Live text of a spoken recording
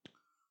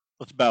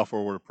Let's bow for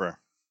a word of prayer.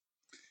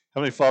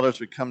 Heavenly Father, as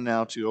we come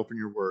now to open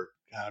your word,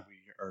 God, we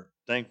are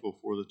thankful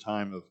for the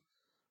time of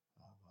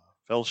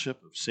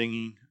fellowship, of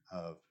singing,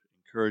 of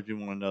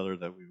encouraging one another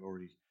that we've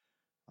already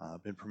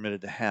been permitted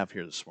to have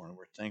here this morning.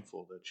 We're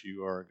thankful that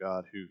you are a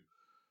God who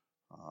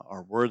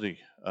are worthy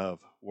of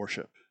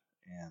worship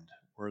and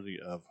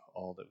worthy of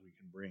all that we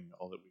can bring,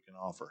 all that we can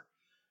offer,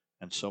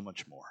 and so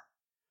much more.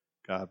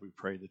 God, we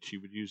pray that you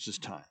would use this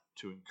time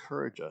to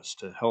encourage us,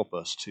 to help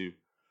us to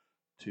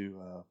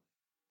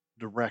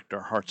direct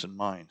our hearts and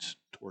minds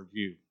toward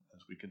you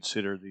as we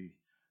consider the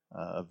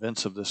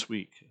events of this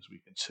week, as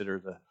we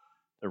consider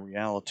the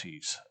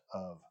realities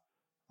of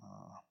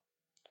uh,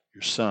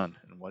 your Son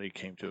and what he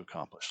came to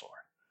accomplish, Lord.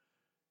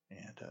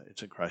 And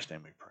it's in Christ's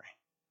name we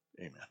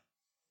pray. Amen.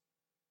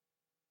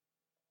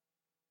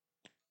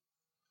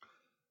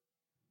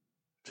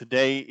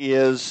 Today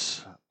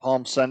is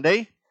Palm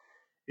Sunday.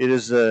 It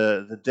is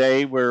the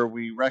day where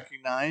we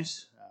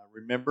recognize,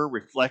 remember,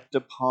 reflect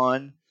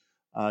upon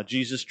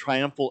Jesus'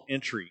 triumphal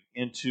entry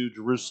into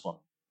Jerusalem.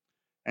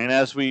 And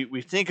as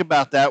we think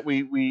about that,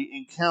 we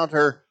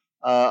encounter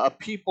a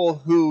people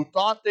who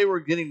thought they were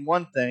getting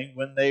one thing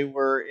when they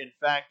were, in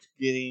fact,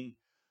 getting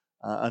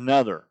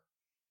another.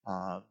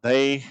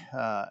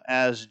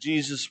 As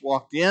Jesus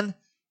walked in,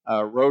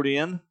 rode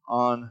in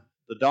on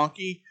the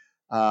donkey,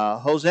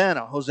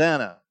 Hosanna,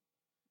 Hosanna.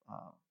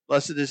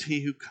 Blessed is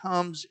he who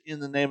comes in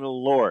the name of the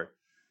Lord.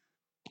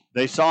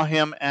 They saw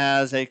him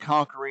as a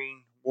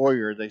conquering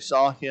warrior. They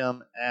saw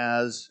him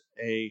as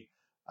a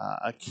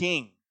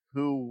king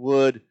who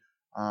would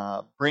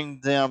bring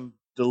them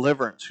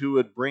deliverance, who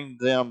would bring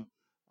them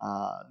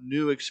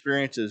new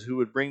experiences, who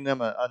would bring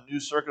them a new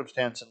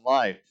circumstance in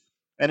life.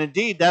 And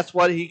indeed, that's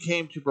what he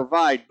came to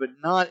provide, but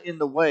not in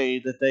the way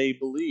that they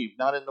believed,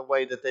 not in the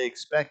way that they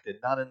expected,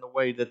 not in the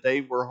way that they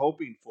were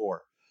hoping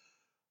for.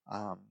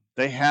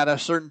 They had a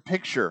certain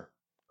picture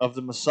of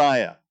the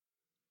Messiah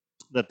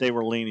that they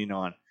were leaning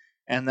on.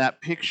 And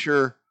that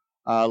picture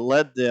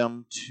led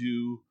them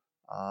to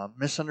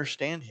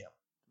misunderstand him,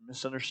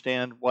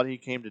 misunderstand what he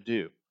came to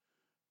do.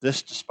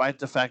 This, despite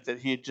the fact that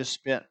he had just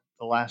spent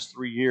the last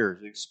 3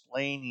 years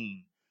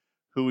explaining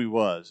who he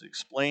was,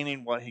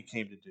 explaining what he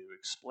came to do,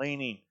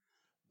 explaining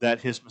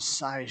that his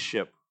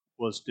messiahship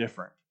was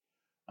different,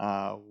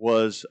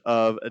 was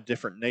of a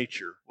different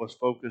nature, was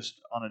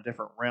focused on a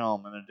different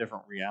realm and a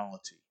different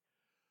reality.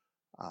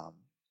 Um,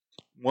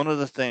 One of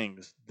the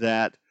things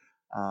that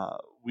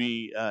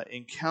we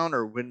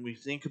encounter when we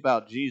think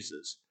about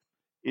Jesus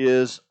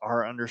is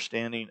our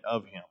understanding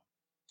of him.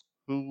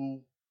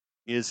 Who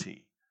is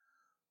he?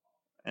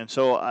 And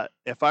so,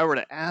 if I were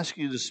to ask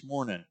you this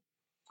morning,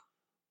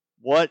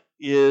 what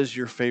is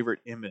your favorite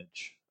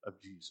image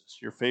of Jesus?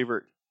 Your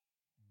favorite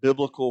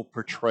biblical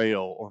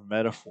portrayal or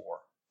metaphor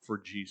for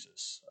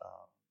Jesus,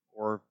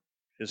 or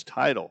his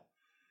title?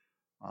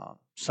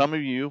 Some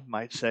of you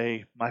might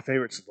say, my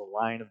favorite's the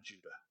Lion of Judah.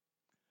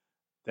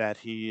 That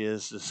he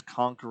is this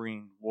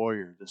conquering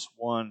warrior, this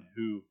one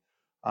who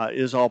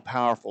is all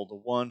powerful, the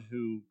one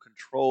who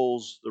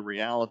controls the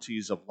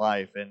realities of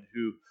life, and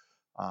who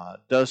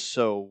does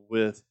so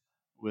with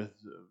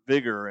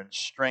vigor and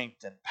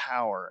strength and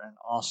power and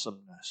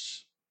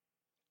awesomeness.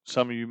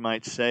 Some of you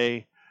might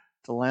say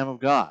the Lamb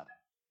of God,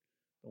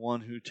 the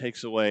one who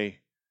takes away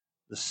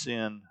the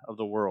sin of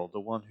the world, the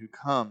one who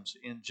comes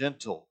in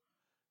gentle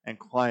and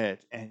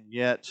quiet and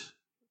yet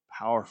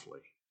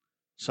powerfully.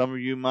 Some of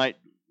you might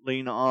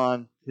lean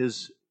on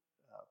his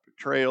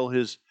portrayal,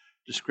 his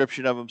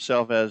description of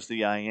himself as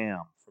the I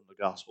am from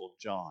the Gospel of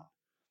John,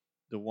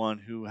 the one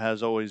who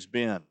has always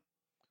been.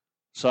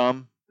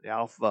 Some, the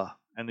Alpha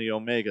and the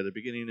Omega, the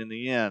beginning and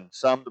the end.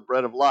 Some, the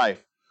bread of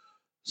life.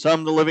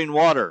 Some, the living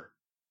water.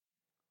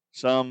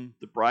 Some,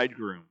 the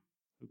bridegroom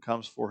who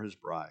comes for his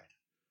bride.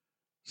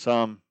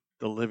 Some,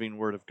 the living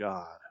word of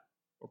God.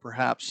 Or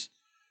perhaps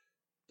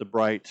the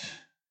bright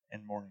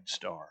and morning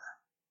star.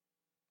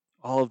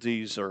 All of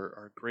these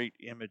are great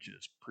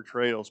images,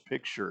 portrayals,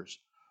 pictures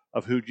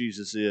of who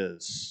Jesus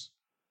is.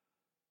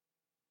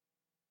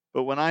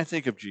 But when I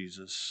think of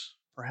Jesus,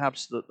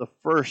 perhaps the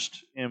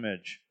first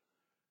image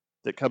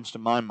that comes to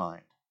my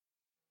mind,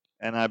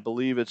 and I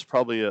believe it's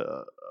probably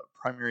a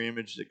primary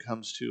image that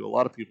comes to a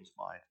lot of people's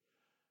mind,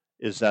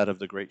 is that of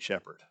the Great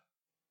Shepherd.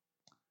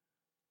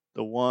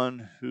 The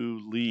one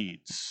who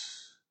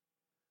leads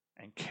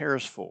and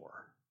cares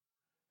for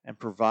and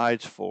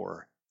provides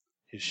for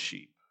his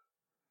sheep.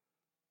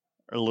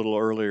 A little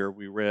earlier,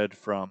 we read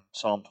from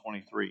Psalm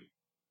 23.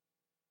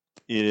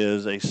 It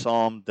is a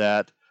psalm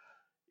that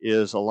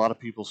is a lot of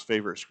people's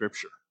favorite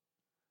scripture.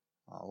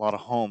 A lot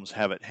of homes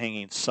have it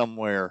hanging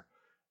somewhere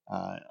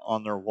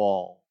on their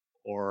wall,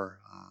 or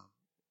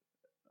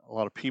a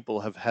lot of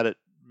people have had it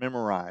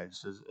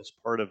memorized as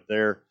part of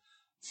their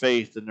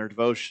faith and their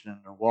devotion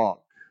and their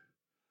walk.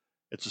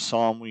 It's a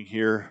psalm we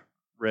hear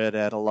read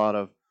at a lot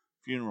of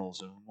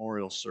funerals and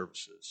memorial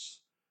services.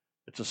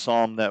 It's a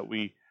psalm that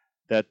we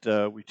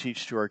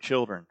teach to our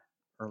children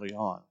early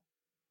on.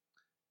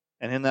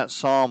 And in that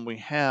psalm, we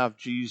have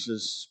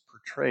Jesus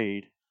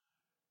portrayed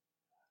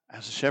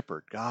as a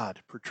shepherd,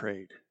 God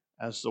portrayed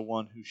as the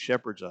one who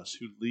shepherds us,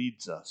 who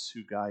leads us,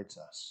 who guides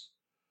us.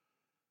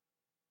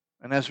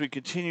 And as we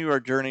continue our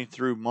journey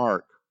through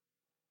Mark,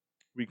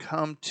 we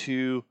come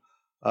to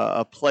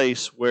a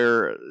place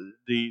where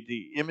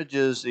the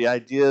images, the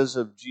ideas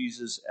of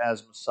Jesus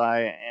as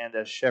Messiah and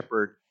as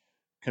shepherd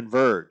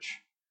converge.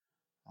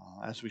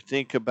 As we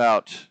think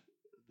about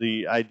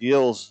the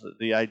ideas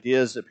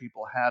that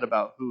people had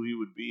about who he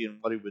would be and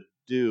what he would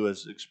do,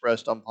 as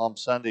expressed on Palm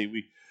Sunday,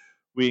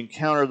 we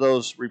encounter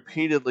those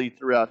repeatedly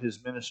throughout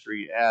his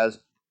ministry as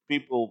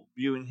people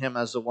viewing him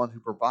as the one who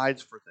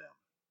provides for them,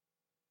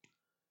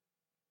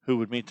 who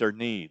would meet their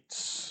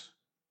needs.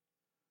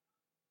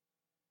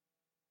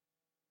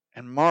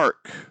 And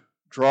Mark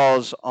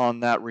draws on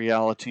that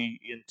reality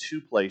in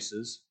two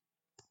places,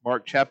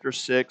 Mark chapter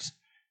 6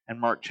 and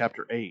Mark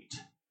chapter 8.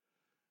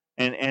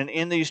 And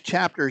in these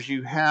chapters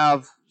you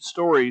have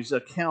stories,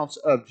 accounts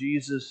of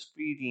Jesus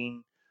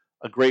feeding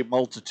a great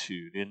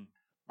multitude. In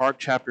Mark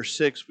chapter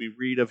 6, we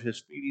read of his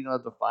feeding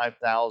of the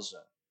 5,000.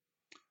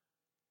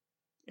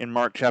 In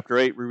Mark chapter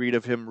 8, we read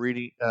of him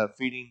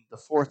feeding the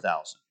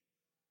 4,000.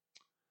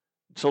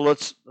 So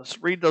let's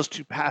read those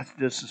two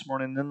passages this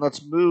morning, and then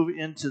let's move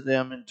into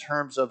them in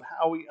terms of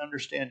how we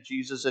understand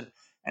Jesus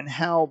and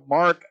how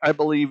Mark, I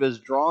believe, is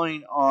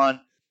drawing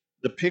on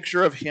the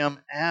picture of him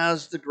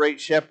as the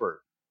great shepherd,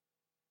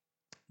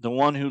 the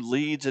one who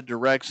leads and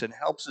directs and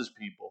helps his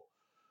people,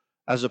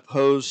 as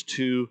opposed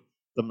to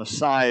the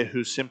Messiah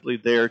who's simply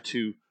there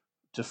to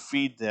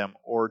feed them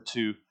or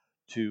to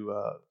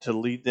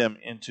lead them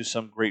into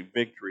some great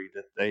victory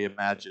that they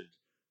imagined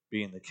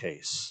being the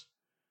case.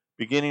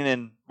 Beginning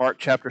in Mark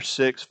chapter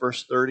 6,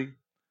 verse 30,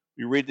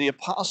 we read, "The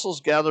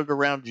apostles gathered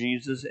around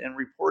Jesus and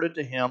reported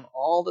to him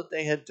all that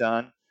they had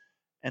done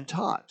and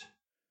taught.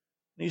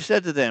 And he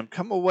said to them,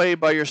 'Come away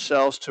by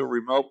yourselves to a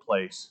remote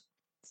place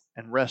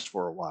and rest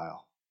for a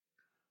while.'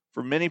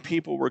 For many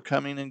people were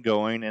coming and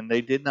going, and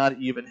they did not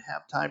even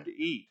have time to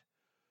eat.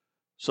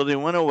 So they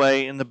went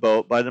away in the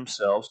boat by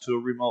themselves to a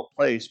remote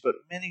place,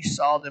 but many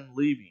saw them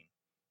leaving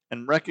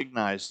and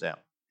recognized them.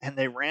 And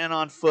they ran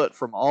on foot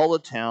from all the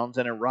towns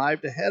and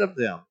arrived ahead of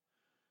them.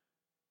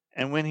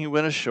 And when he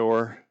went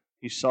ashore,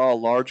 he saw a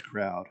large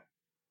crowd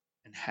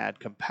and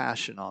had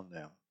compassion on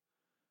them,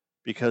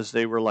 because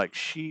they were like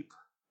sheep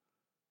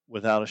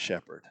without a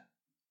shepherd.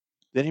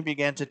 Then he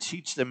began to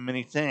teach them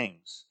many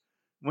things.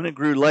 When it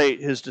grew late,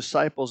 his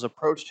disciples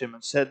approached him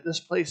and said, 'This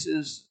place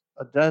is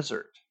a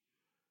desert,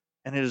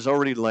 and it is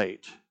already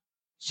late.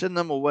 Send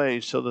them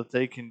away so that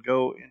they can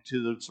go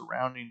into the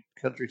surrounding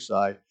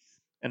countryside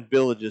and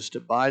villages to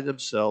buy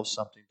themselves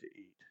something to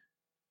eat.'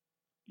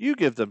 'You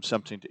give them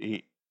something to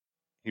eat,'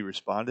 he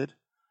responded.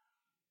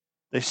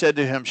 They said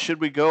to him,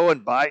 'Should we go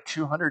and buy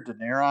 200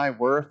 denarii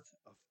worth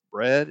of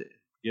bread and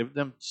give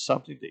them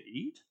something to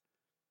eat?'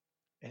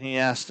 And he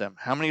asked them,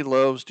 'How many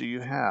loaves do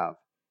you have?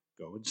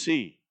 Go and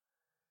see.'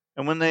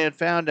 And when they had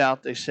found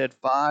out, they said,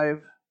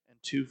 5 and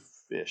 2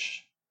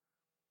 fish.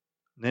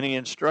 And then he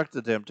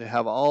instructed them to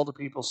have all the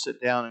people sit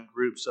down in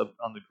groups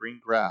on the green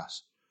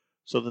grass,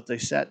 so that they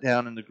sat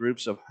down in the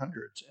groups of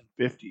hundreds and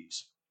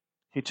fifties.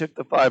 He took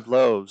the 5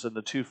 loaves and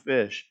the 2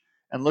 fish,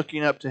 and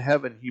looking up to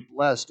heaven, he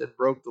blessed and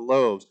broke the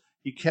loaves.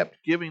 He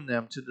kept giving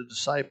them to the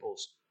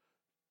disciples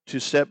to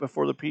set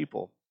before the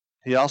people.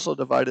 He also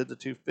divided the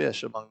 2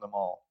 fish among them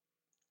all.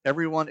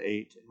 Everyone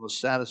ate and was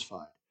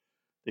satisfied.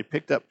 They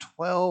picked up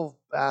 12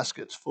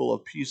 baskets full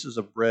of pieces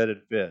of bread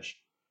and fish.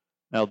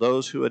 Now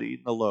those who had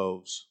eaten the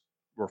loaves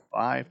were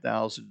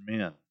 5,000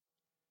 men."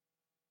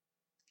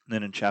 And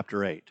then in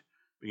chapter 8,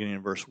 beginning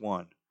in verse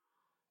 1.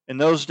 "In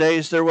those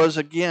days there was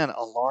again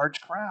a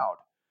large crowd,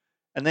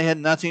 and they had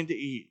nothing to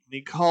eat. And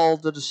he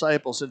called the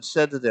disciples and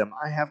said to them,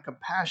 'I have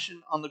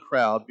compassion on the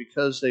crowd,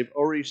 because they've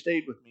already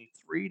stayed with me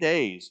 3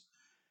 days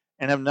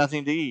and have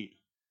nothing to eat.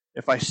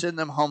 If I send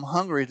them home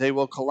hungry, they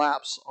will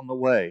collapse on the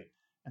way,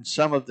 and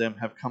some of them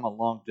have come a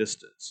long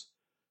distance.'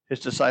 His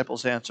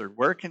disciples answered,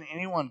 'Where can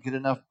anyone get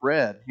enough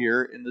bread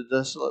here in the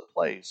desolate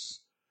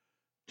place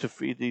to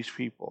feed these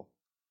people?'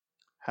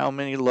 'How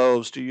many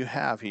loaves do you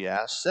have?' he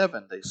asked.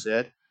 7, they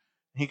said.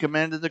 He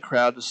commanded the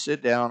crowd to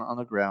sit down on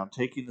the ground.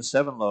 Taking the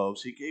 7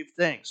 loaves, he gave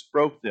thanks,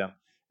 broke them,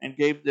 and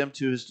gave them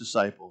to his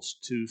disciples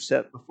to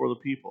set before the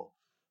people.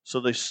 So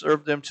they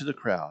served them to the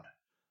crowd.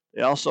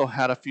 They also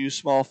had a few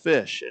small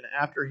fish, and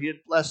after he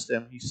had blessed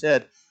them, he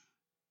said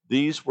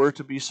these were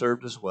to be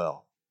served as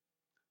well.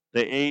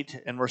 They ate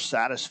and were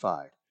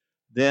satisfied.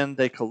 Then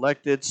they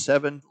collected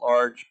 7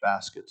 large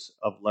baskets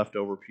of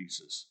leftover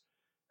pieces.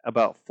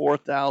 About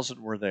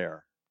 4,000 were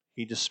there.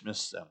 He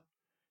dismissed them,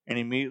 and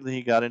immediately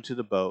he got into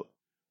the boat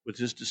with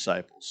his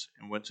disciples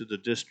and went to the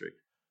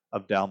district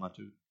of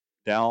Dalmanutha.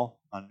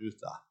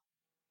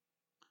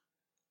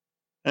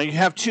 Now you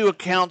have 2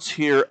 accounts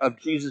here of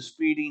Jesus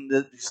feeding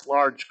these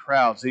large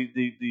crowds,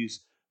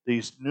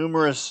 these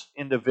numerous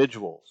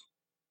individuals.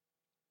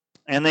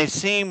 And they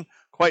seem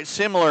quite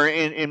similar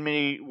in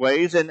many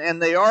ways,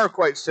 and they are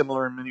quite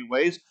similar in many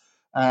ways,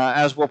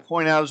 as we'll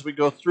point out as we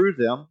go through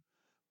them.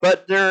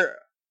 But there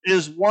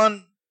is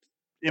one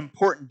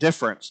important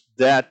difference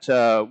that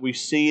we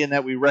see and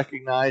that we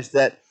recognize,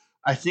 that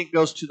I think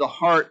goes to the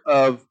heart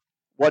of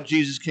what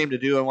Jesus came to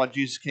do and what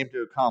Jesus came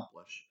to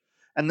accomplish.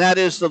 And that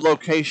is the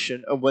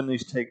location of when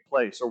these take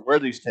place, or where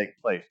these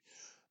take place.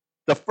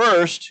 The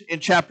first, in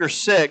chapter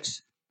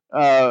 6,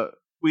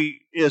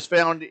 is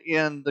found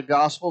in the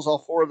Gospels, all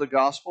four of the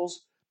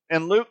Gospels.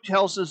 And Luke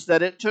tells us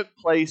that it took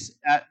place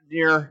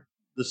near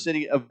the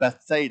city of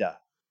Bethsaida.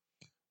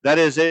 That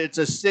is, it's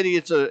a city,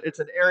 it's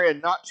an area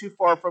not too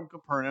far from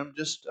Capernaum,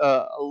 just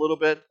a little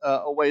bit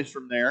a ways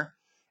from there.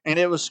 And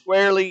it was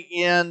squarely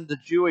in the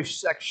Jewish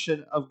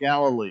section of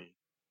Galilee.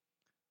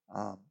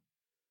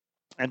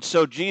 And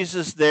so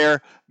Jesus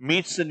there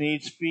meets the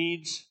needs,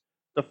 feeds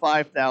the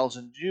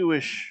 5,000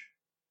 Jewish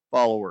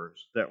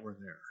followers that were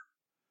there.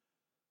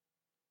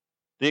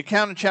 The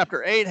account in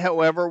chapter 8,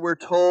 however, we're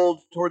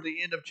told toward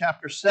the end of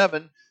chapter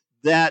 7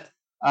 that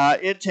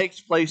it takes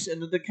place in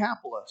the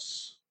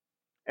Decapolis.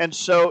 And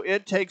so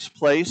it takes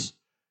place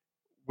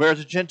where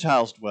the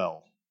Gentiles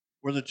dwelled,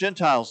 where the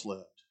Gentiles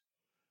lived.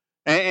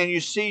 And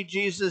you see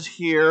Jesus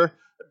here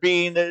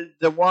being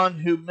the one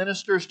who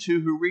ministers to,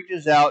 who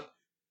reaches out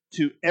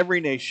to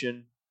every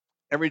nation,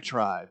 every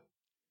tribe,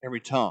 every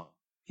tongue.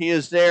 He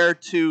is there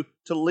to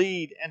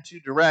lead and to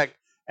direct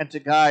and to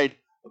guide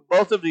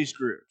both of these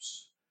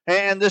groups.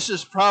 And this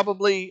is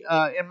probably,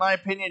 in my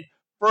opinion,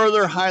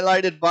 further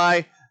highlighted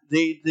by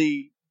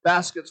the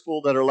baskets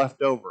full that are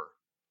left over.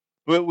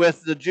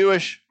 With the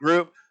Jewish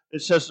group,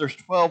 it says there's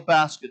 12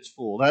 baskets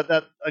full.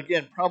 That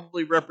again,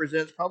 probably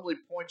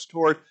points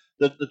toward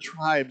the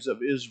tribes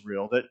of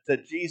Israel.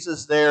 That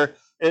Jesus there,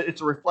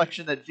 it's a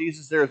reflection that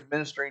Jesus there is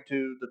ministering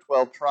to the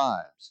 12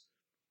 tribes.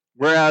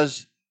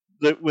 Whereas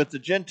with the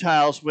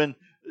Gentiles, when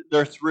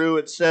they're through,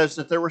 it says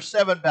that there were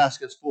 7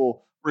 baskets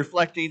full,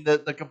 reflecting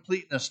the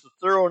completeness, the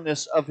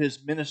thoroughness of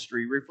his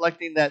ministry,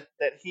 reflecting that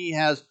he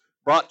has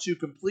brought to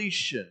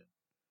completion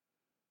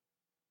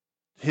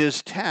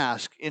his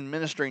task in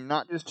ministering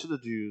not just to the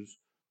Jews,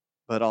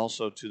 but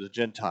also to the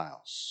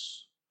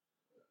Gentiles.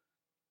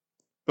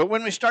 But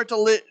when we start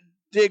to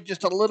dig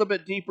just a little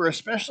bit deeper,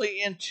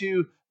 especially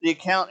into the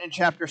account in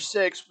chapter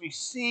 6, we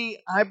see,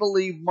 I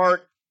believe,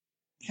 Mark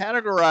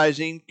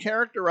characterizing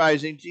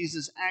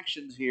Jesus'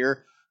 actions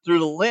here through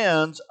the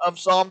lens of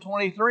Psalm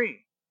 23.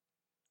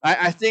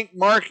 I think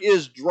Mark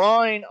is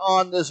drawing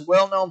on this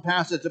well-known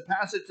passage, a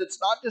passage that's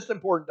not just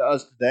important to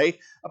us today,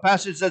 a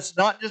passage that's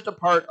not just a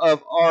part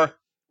of our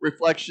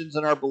reflections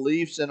and our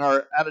beliefs and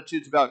our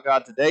attitudes about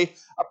God today,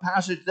 a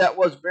passage that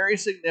was very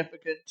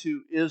significant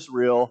to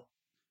Israel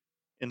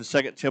in the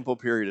Second Temple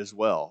period as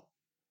well.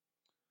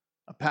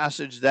 A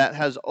passage that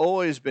has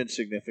always been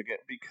significant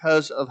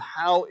because of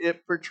how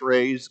it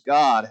portrays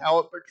God, how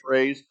it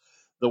portrays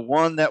the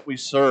one that we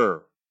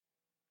serve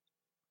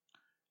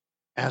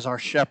as our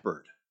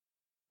shepherd.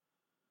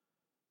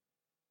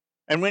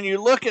 And when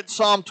you look at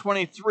Psalm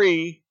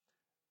 23,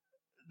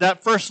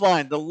 that first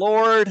line, the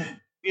Lord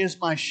is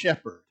my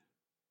shepherd.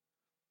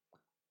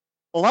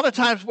 A lot of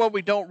times what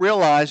we don't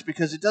realize,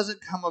 because it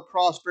doesn't come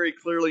across very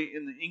clearly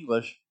in the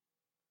English,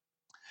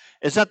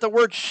 is that the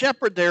word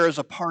shepherd there is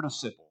a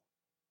participle,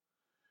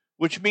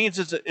 which means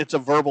it's a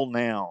verbal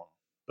noun.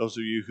 Those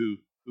of you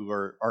who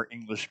are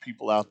English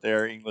people out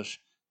there, English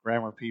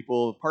grammar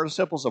people, the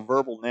participle is a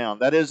verbal noun.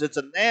 That is, it's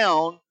a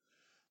noun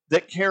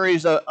that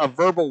carries a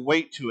verbal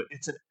weight to it.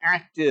 It's an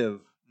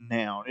active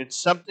noun. It's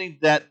something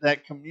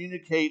that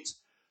communicates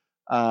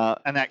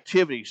an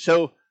activity.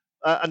 So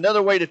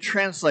another way to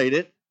translate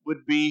it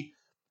would be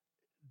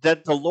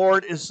that the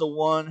Lord is the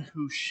one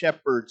who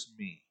shepherds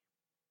me.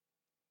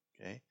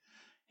 Okay?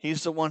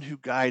 He's the one who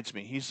guides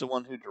me. He's the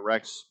one who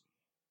directs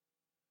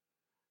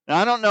me.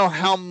 Now, I don't know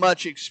how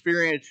much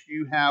experience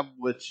you have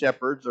with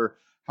shepherds or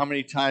how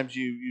many times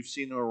you've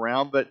seen them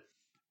around, but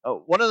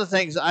one of the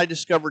things I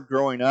discovered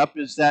growing up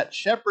is that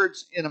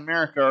shepherds in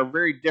America are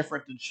very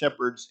different than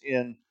shepherds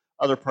in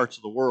other parts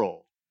of the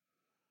world.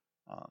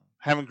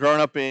 Having grown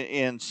up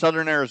in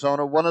southern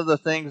Arizona, one of the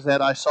things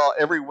that I saw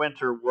every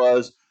winter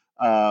was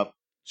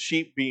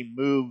sheep being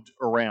moved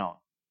around.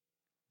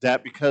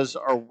 That because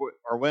our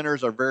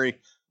winters are very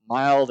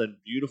mild and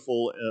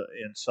beautiful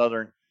in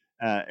southern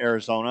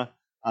Arizona,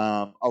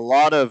 a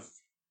lot of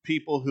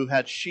people who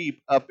had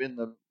sheep up in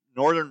the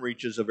northern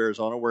reaches of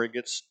Arizona, where it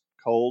gets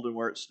cold and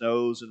where it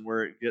snows and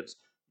where it gets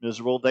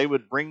miserable, they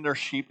would bring their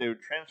sheep, they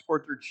would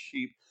transport their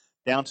sheep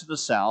down to the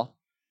south,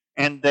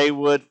 and they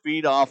would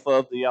feed off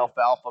of the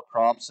alfalfa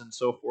crops and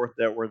so forth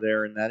that were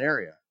there in that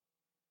area.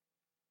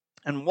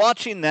 And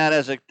watching that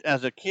as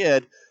a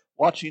kid,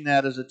 watching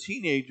that as a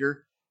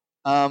teenager,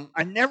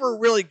 I never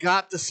really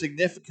got the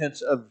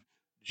significance of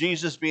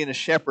Jesus being a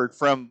shepherd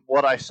from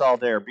what I saw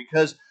there,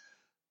 because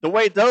the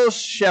way those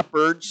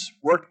shepherds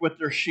worked with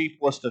their sheep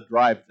was to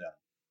drive them.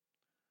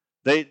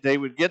 They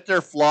would get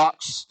their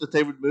flocks that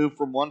they would move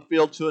from one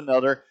field to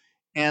another,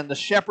 and the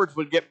shepherds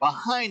would get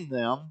behind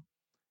them,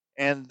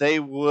 and they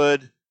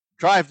would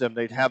drive them.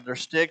 They'd have their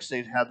sticks,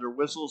 they'd have their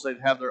whistles, they'd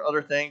have their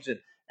other things,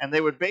 and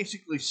they would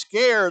basically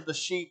scare the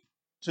sheep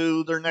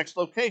to their next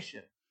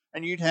location.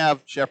 And you'd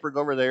have shepherds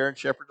over there and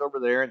shepherds over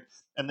there,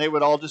 and they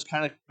would all just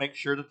kind of make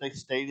sure that they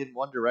stayed in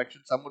one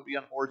direction. Some would be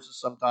on horses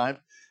sometimes,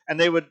 and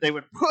they would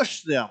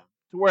push them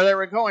to where they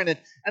were going.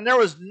 And there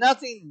was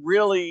nothing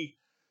really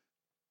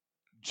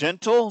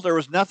gentle. There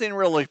was nothing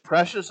really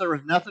precious. There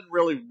was nothing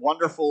really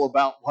wonderful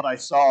about what I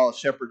saw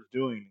shepherds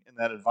doing in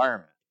that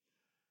environment.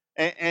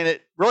 And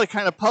it really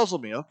kind of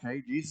puzzled me.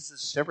 Okay, Jesus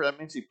is a shepherd. That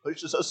means he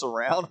pushes us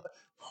around.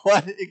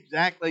 What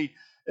exactly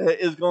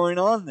is going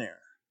on there?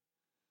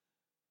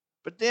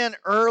 But then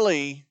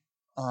early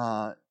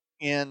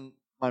in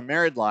my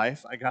married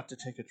life, I got to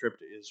take a trip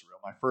to Israel,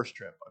 my first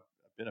trip.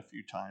 I've been a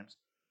few times.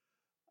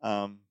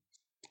 Um,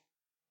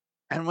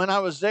 and when I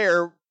was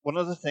there, one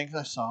of the things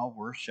I saw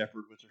were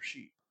shepherds with their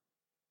sheep.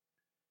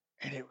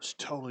 And it was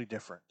totally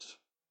different,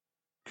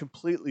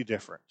 completely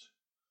different.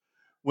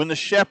 When the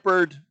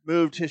shepherd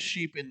moved his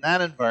sheep in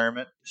that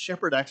environment, the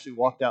shepherd actually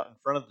walked out in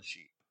front of the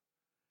sheep,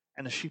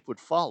 and the sheep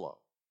would follow.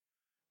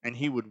 And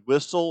he would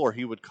whistle, or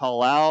he would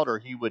call out, or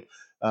he would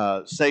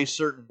say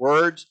certain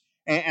words,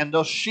 and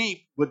those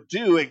sheep would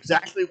do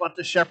exactly what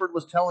the shepherd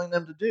was telling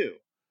them to do.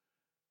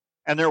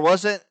 And there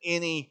wasn't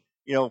any,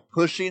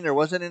 pushing, there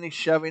wasn't any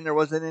shoving, there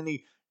wasn't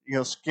any,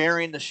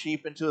 scaring the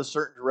sheep into a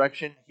certain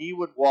direction. He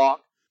would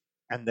walk,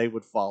 and they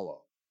would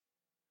follow.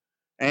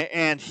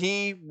 And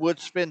he would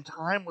spend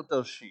time with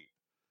those sheep.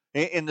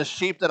 In the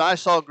sheep that I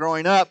saw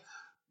growing up,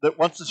 that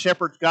once the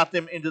shepherds got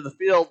them into the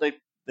field,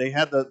 they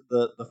had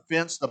the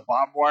fence, the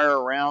barbed wire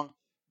around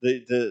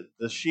the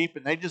sheep,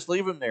 and they just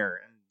leave them there.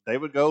 And they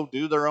would go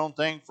do their own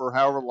thing for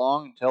however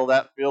long until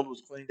that field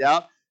was cleaned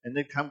out, and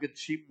they'd come get the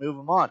sheep and move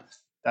them on.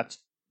 That's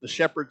the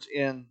shepherds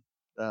in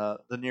the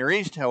Near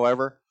East,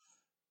 however,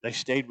 they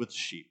stayed with the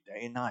sheep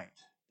day and night.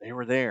 They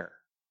were there.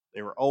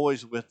 They were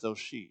always with those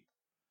sheep.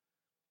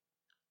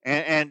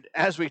 And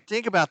as we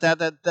think about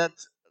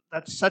that's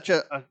such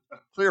a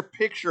clear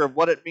picture of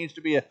what it means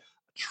to be a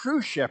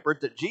true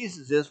shepherd that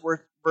Jesus is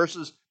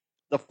versus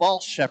the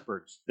false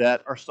shepherds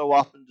that are so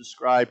often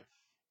described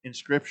in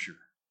Scripture.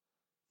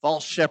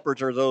 False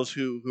shepherds are those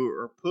who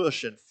are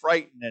pushed and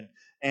frightened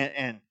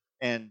and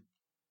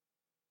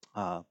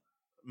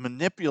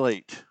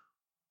manipulate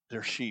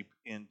their sheep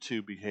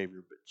into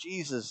behavior. But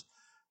Jesus,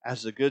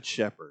 as a good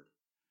shepherd,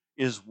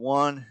 is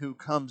one who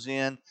comes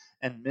in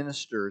and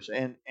ministers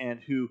and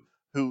who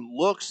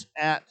looks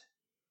at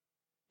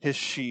his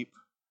sheep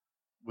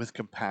with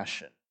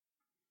compassion.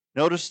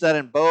 Notice that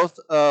in both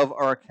of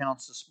our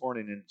accounts this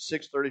morning, in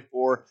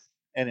 6:34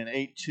 and in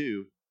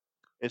 8:2,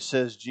 it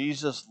says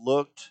Jesus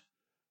looked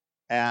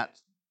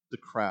at the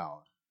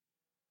crowd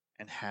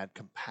and had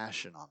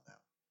compassion on them.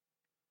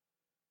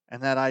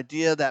 And that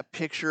idea, that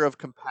picture of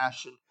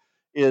compassion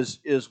is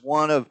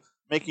one of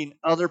making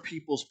other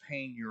people's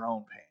pain your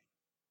own pain.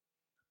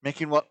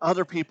 Making what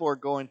other people are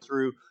going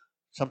through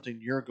something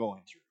you're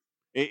going through.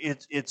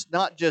 It's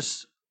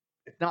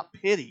not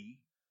pity.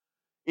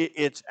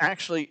 It's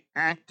actually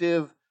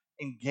active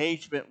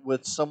engagement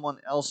with someone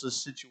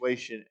else's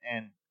situation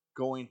and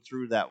going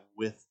through that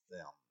with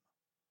them.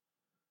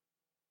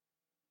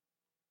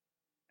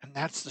 And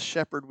that's the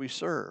shepherd we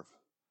serve.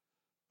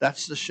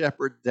 That's the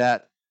shepherd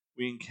that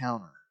we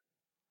encounter.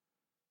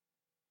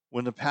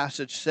 When the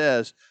passage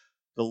says,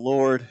 the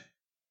Lord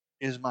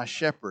is my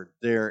shepherd,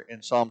 there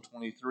in Psalm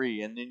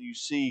 23, and then you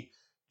see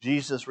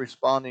Jesus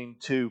responding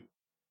to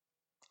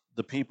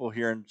the people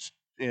here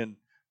in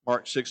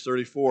Mark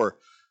 6:34,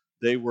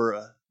 they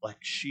were like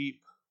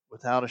sheep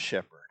without a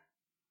shepherd.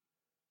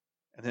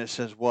 And then it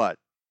says what?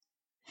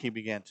 He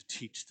began to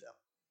teach them.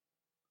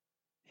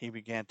 He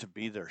began to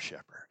be their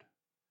shepherd.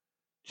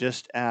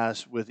 Just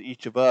as with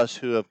each of us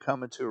who have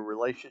come into a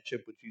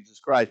relationship with Jesus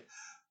Christ,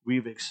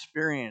 we've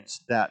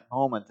experienced that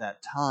moment,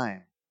 that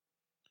time,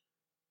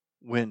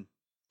 when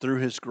through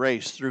His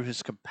grace, through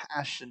His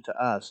compassion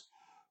to us,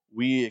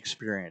 we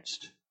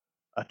experienced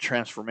a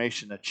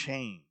transformation, a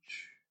change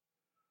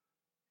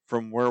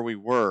from where we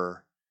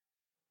were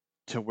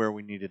to where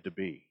we needed to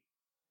be.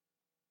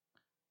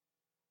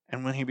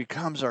 And when He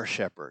becomes our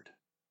shepherd,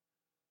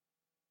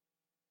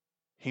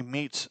 He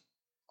meets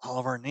all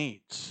of our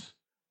needs.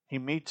 He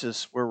meets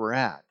us where we're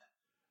at.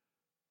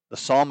 The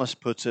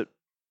psalmist puts it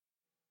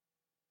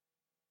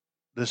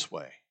this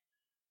way: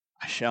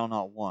 I shall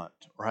not want,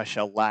 or I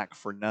shall lack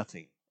for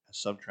nothing, as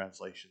some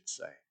translations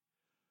say.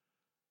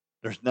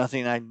 There's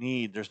nothing I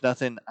need. There's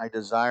nothing I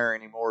desire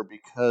anymore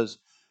because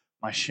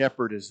my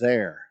shepherd is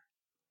there.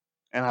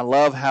 And I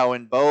love how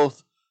in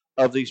both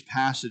of these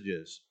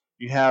passages,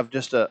 you have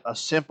just a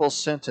simple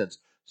sentence,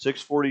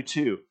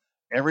 6:42.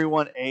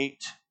 Everyone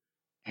ate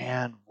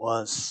and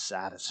was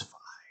satisfied.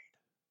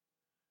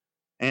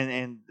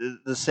 And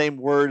the same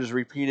word is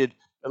repeated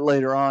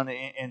later on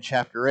in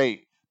chapter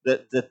 8,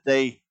 that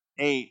they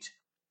ate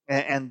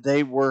and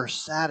they were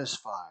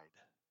satisfied.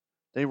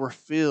 They were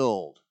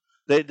filled.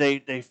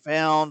 They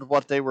found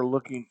what they were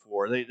looking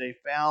for. They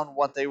found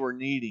what they were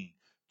needing.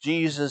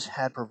 Jesus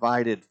had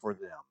provided for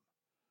them.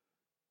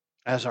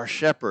 As our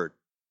shepherd,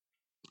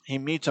 He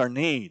meets our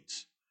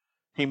needs.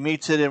 He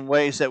meets it in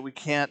ways that we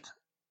can't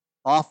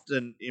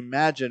often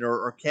imagine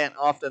or can't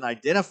often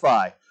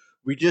identify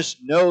We just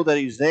know that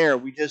He's there.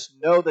 We just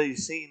know that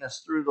He's seeing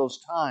us through those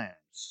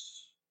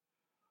times.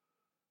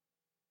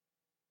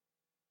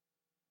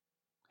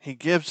 He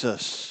gives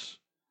us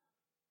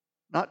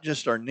not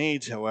just our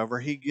needs, however,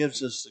 He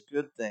gives us the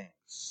good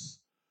things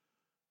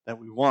that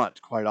we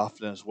want quite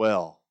often as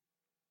well.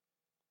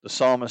 The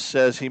psalmist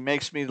says, He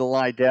makes me to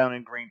lie down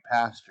in green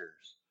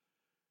pastures.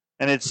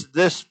 And it's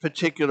this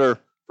particular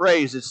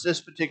phrase, it's this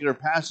particular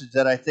passage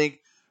that I think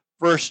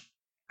first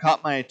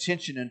caught my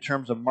attention in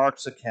terms of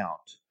Mark's account.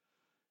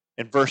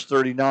 In verse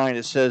 39,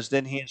 it says,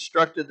 Then He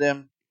instructed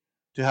them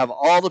to have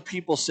all the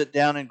people sit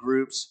down in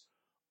groups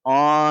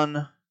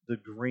on the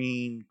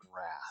green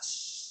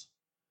grass.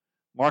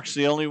 Mark's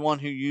the only one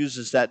who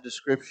uses that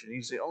description.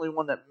 He's the only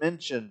one that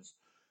mentions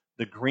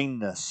the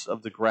greenness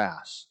of the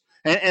grass.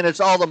 And it's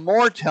all the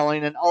more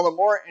telling and all the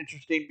more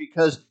interesting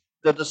because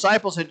the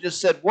disciples had just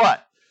said,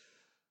 what?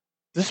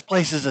 This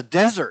place is a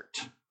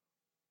desert.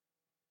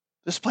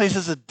 This place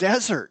is a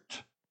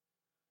desert.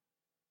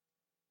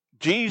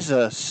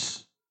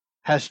 Jesus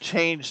has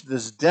changed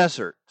this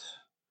desert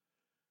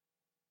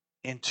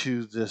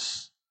into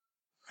this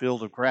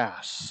field of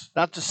grass.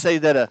 Not to say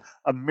that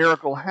a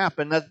miracle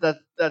happened.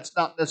 That's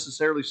not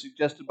necessarily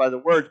suggested by the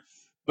word,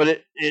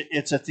 but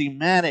it's a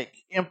thematic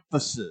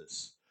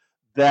emphasis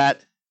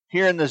that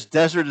here in this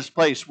desertous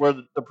place where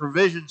the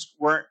provisions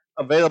weren't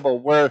available,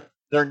 where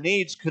their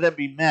needs couldn't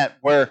be met,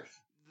 where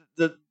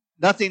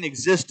nothing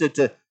existed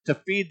to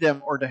feed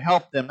them or to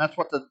help them. That's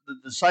what the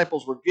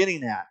disciples were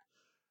getting at.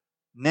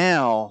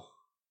 Now,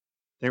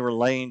 they were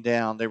laying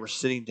down, they were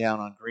sitting down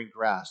on green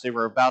grass. They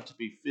were about to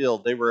be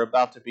filled. They were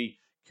about to be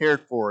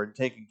cared for and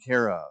taken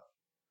care of.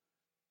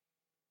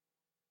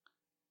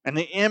 And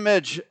the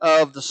image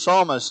of the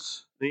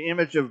psalmist, the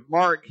image of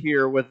Mark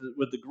here with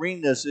the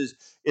greenness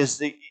is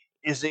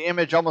the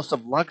image almost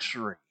of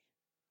luxury.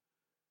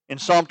 In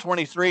Psalm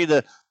 23,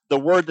 the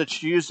word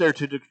that's used there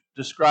to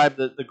describe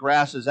the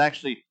grass is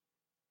actually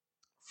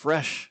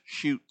fresh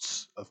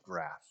shoots of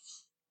grass.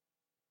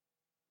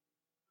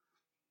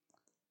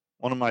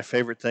 One of my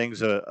favorite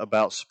things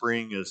about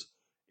spring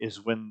is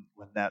when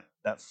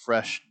that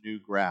fresh new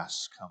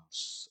grass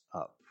comes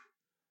up.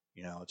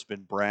 You know, it's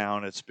been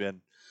brown, it's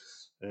been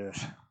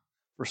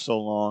for so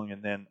long,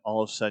 and then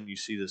all of a sudden you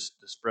see this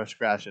fresh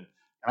grass. And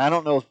I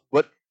don't know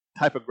what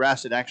type of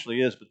grass it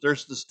actually is, but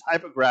there's this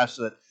type of grass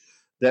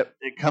that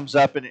it comes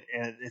up and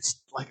it's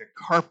like a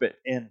carpet.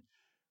 And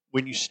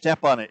when you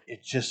step on it,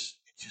 it just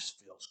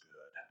feels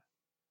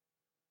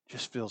good. It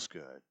just feels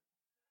good.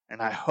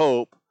 And I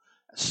hope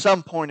at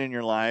some point in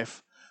your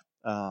life,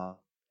 and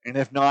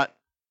if not,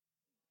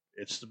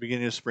 it's the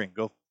beginning of spring.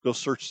 Go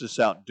search this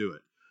out and do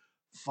it.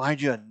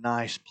 Find you a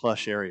nice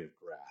plush area of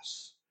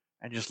grass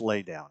and just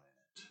lay down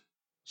in it,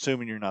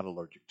 assuming you're not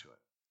allergic to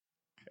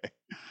it. Okay,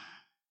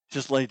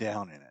 just lay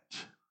down in it.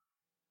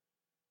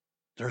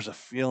 There's a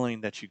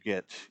feeling that you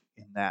get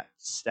in that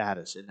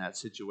status, in that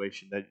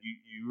situation, that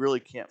you really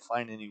can't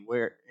find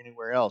anywhere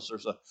else.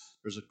 There's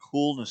a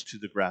coolness to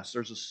the grass.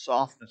 There's a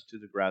softness to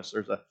the grass.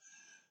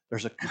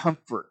 There's a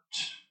comfort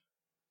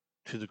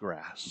to the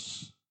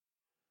grass.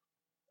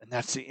 And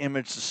that's the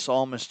image the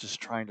psalmist is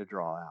trying to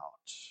draw out.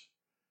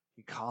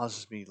 He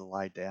causes me to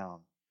lie down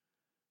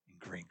in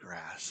green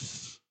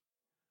grass.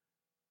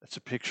 That's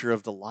a picture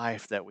of the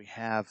life that we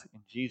have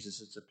in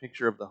Jesus. It's a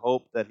picture of the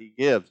hope that He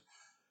gives.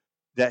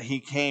 That He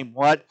came,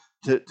 what?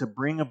 To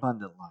bring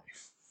abundant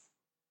life.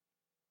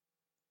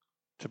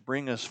 To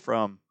bring us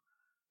from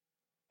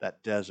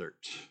that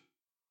desert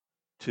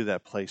to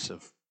that place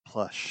of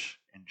plush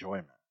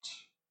enjoyment.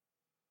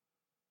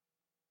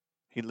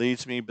 He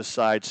leads me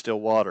beside still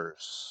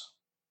waters,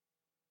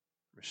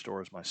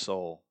 restores my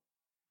soul.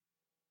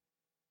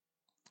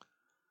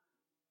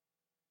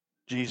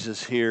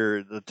 Jesus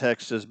here, the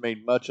text has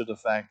made much of the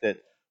fact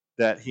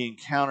that He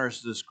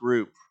encounters this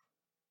group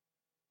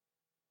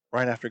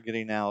right after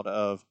getting out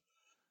of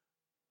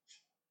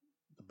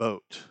the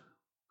boat.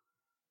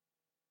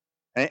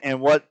 And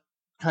what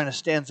kind of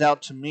stands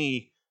out to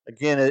me,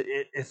 again,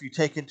 if you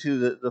take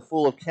into the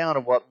full account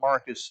of what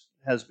Mark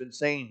has been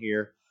saying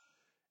here,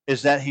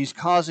 is that he's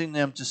causing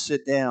them to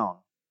sit down,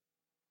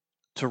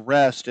 to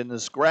rest in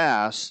this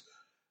grass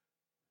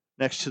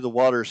next to the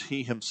waters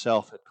He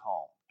Himself had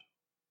calmed.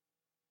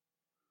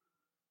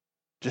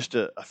 Just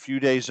a few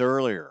days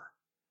earlier,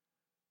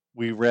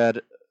 we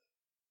read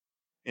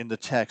in the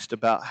text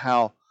about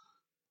how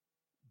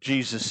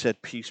Jesus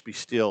said, "Peace be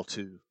still,"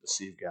 to the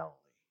Sea of Galilee.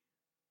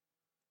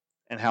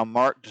 And how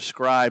Mark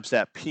describes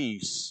that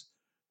peace,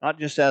 not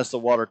just as the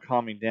water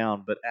calming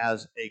down, but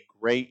as a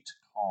great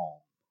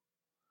calm,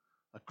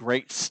 a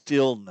great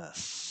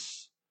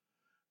stillness.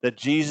 That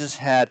Jesus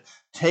had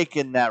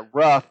taken that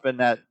rough and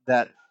that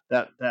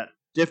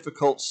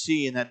difficult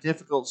sea and that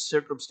difficult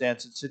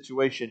circumstance and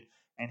situation,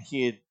 and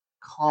He had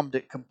calmed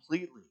it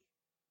completely.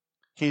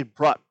 He had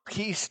brought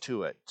peace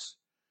to it.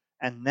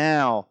 And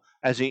now,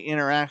 as He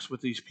interacts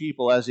with these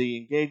people, as He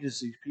engages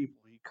these people,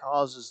 He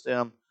causes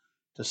them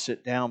to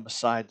sit down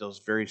beside those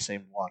very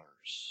same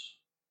waters.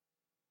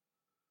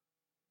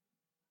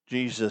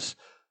 Jesus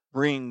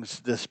brings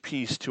this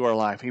peace to our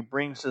life. He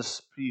brings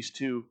this peace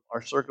to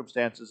our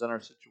circumstances and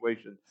our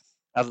situation,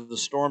 out of the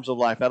storms of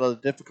life, out of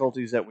the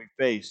difficulties that we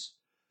face,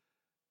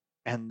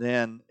 and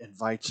then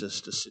invites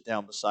us to sit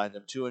down beside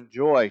them, to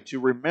enjoy, to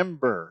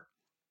remember,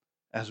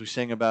 as we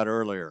sang about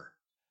earlier,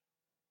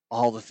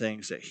 all the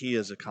things that He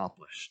has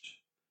accomplished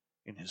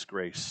in His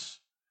grace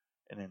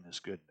and in His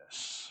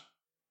goodness.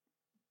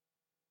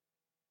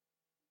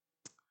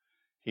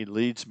 He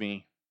leads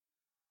me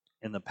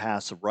in the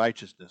paths of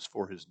righteousness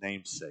for His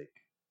name's sake,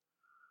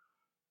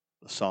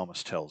 the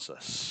psalmist tells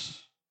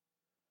us.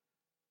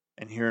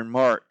 And here in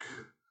Mark,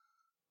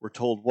 we're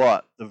told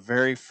what? The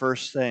very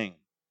first thing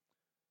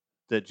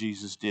that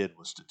Jesus did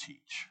was to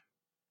teach.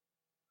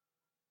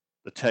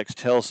 The text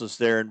tells us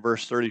there in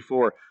verse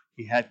 34,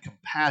 He had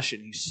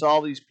compassion. He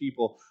saw these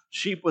people,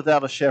 sheep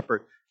without a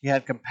shepherd. He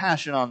had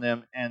compassion on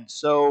them, and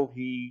so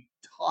He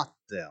taught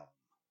them.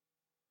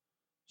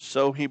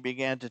 So He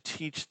began to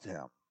teach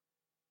them.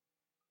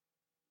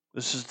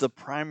 This is the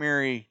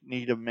primary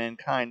need of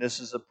mankind. This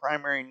is the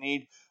primary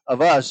need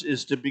of us,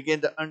 is to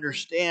begin to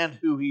understand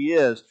who He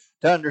is,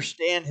 to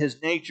understand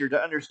His nature, to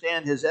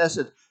understand His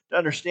essence, to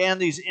understand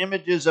these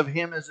images of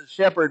Him as a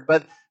shepherd,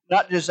 but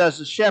not just as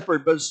a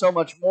shepherd, but so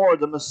much more.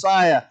 The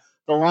Messiah,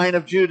 the Lion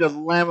of Judah, the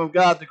Lamb of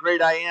God, the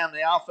great I Am,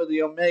 the Alpha,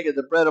 the Omega,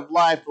 the bread of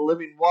life, the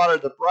living water,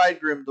 the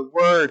bridegroom, the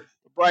Word,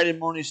 the bright and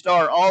morning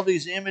star. All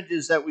these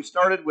images that we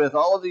started with,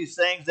 all of these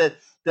things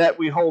that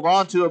we hold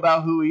on to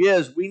about who He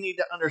is, we need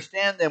to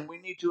understand them. We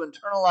need to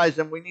internalize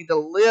them. We need to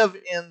live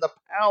in the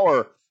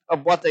power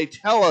of what they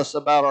tell us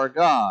about our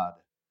God.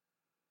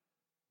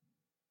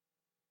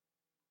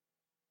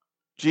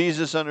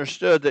 Jesus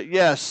understood that,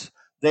 yes,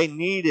 they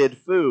needed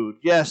food.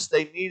 Yes,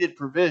 they needed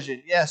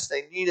provision. Yes,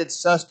 they needed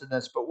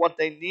sustenance. But what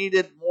they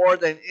needed more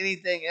than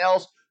anything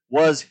else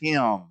was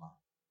Him.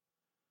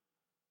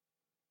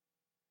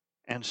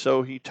 And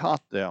so He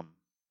taught them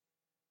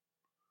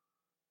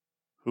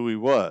who He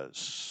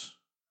was.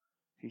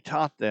 He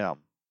taught them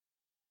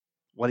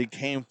what He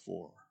came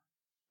for.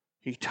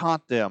 He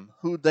taught them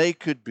who they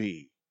could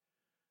be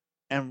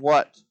and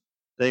what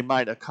they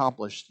might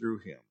accomplish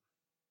through Him.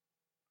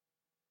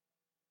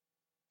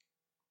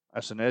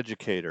 As an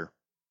educator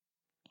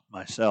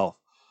myself,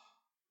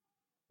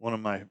 one of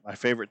my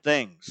favorite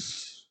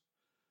things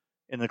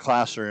in the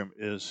classroom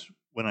is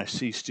when I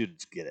see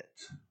students get it.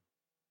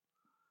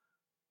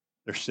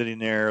 They're sitting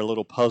there a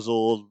little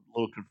puzzled, a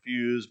little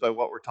confused by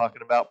what we're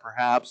talking about,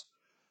 perhaps,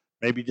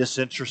 maybe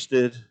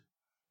disinterested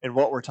in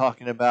what we're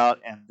talking about,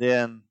 and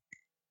then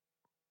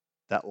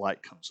that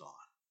light comes on.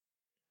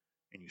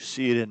 And you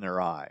see it in their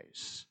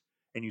eyes.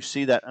 And you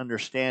see that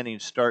understanding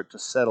start to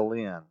settle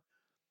in.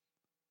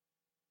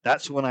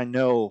 That's when I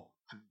know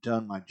I've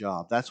done my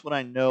job. That's when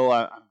I know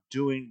I'm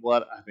doing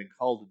what I've been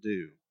called to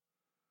do.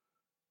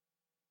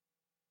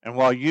 And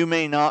while you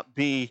may not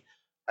be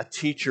a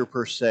teacher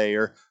per se,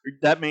 or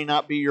that may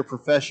not be your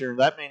profession, or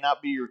that may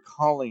not be your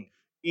calling,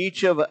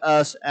 each of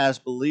us as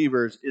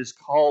believers is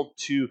called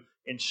to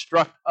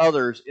instruct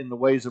others in the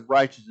ways of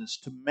righteousness.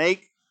 To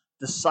make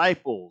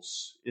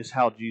disciples is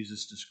how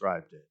Jesus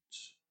described it.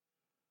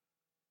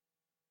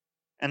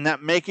 And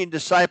that making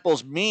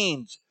disciples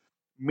means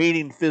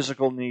meeting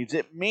physical needs.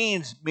 It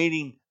means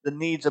meeting the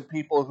needs of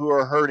people who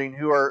are hurting,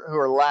 who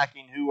are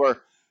lacking,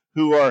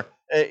 who are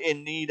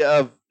in need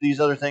of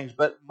these other things.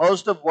 But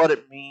most of what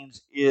it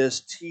means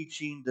is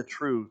teaching the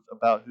truth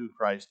about who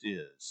Christ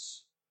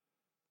is,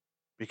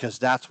 because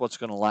that's what's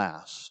going to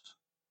last.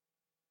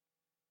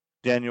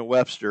 Daniel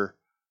Webster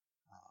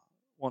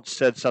once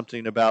said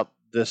something about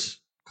this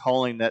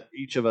calling that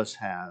each of us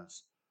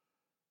has.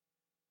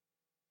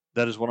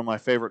 That is one of my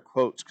favorite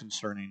quotes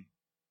concerning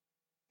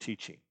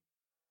teaching.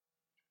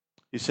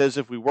 He says,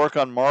 if we work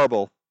on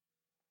marble,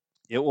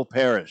 it will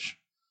perish.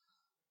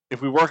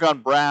 If we work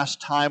on brass,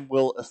 time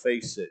will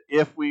efface it.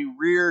 If we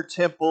rear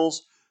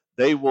temples,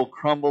 they will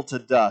crumble to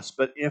dust.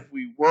 But if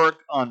we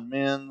work on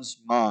men's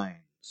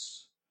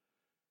minds,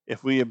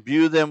 if we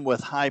imbue them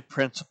with high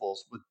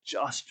principles, with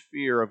just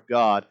fear of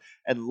God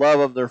and love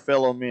of their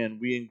fellow men,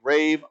 we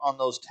engrave on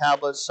those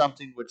tablets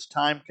something which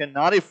time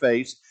cannot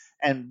efface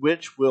and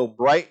which will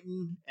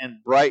brighten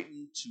and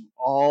brighten to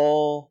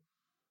all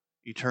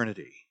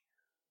eternity.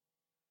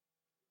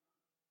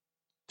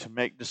 To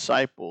make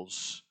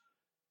disciples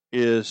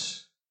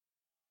is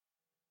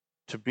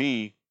to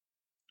be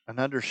an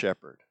under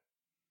shepherd,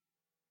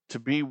 to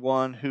be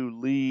one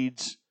who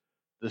leads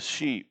the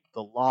sheep,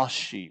 the lost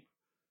sheep,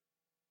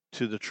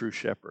 to the true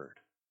shepherd,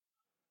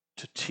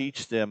 to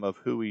teach them of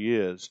who He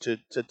is, to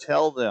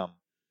tell them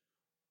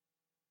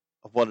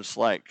of what it's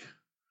like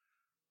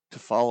to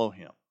follow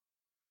Him.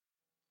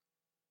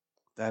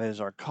 That is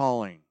our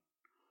calling.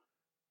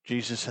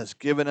 Jesus has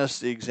given us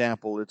the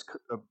example. It's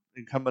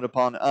incumbent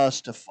upon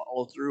us to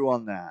follow through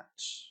on that.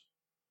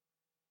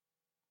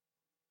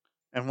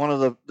 And one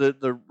of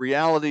the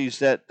realities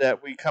that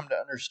we come to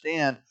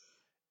understand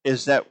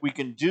is that we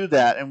can do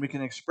that and we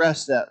can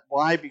express that.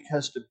 Why?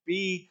 Because to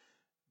be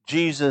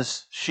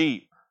Jesus'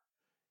 sheep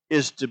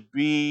is to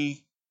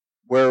be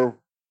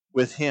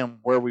with Him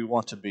where we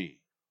want to be.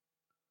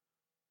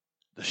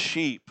 The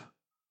sheep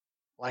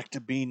like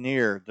to be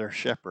near their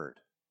shepherd.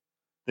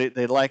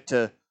 They like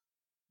to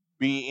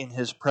be in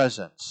his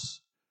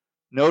presence.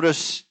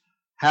 Notice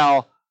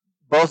how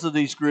both of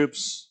these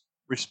groups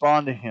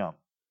respond to him.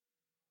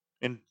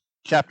 In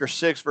chapter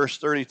 6, verse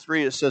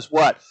 33, it says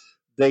what?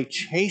 They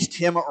chased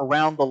him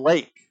around the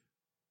lake.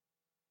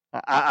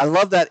 I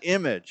love that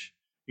image.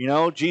 You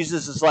know,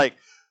 Jesus is like,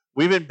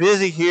 we've been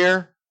busy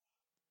here.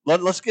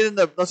 Let's get in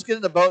the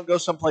boat and go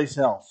someplace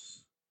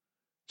else.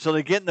 So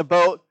they get in the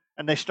boat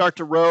and they start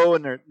to row,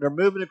 and they're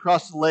moving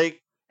across the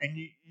lake. And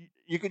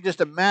you can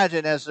just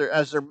imagine as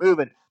they're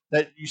moving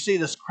that you see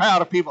this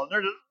crowd of people, and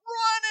they're just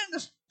running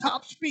this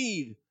top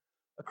speed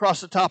across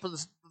the top of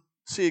the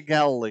Sea of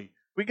Galilee.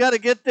 We got to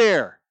get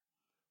there.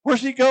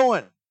 Where's he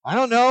going? I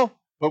don't know,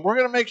 but we're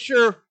going to make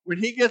sure when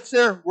he gets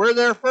there, we're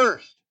there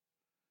first.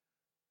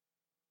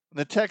 And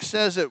the text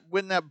says that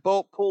when that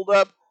boat pulled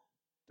up,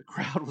 the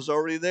crowd was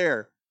already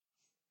there.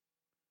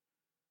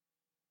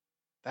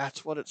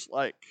 That's what it's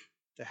like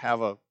to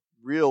have a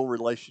real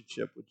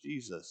relationship with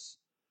Jesus.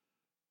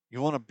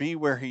 You want to be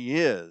where he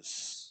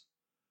is.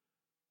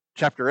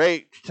 Chapter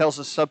 8 tells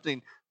us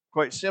something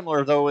quite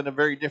similar, though in a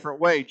very different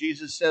way.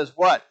 Jesus says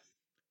what?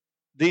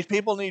 These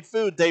people need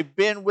food. They've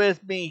been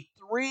with me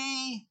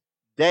 3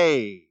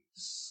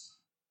 days.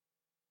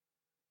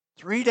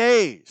 3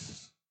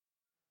 days.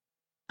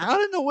 Out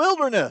in the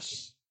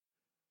wilderness.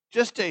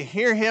 Just to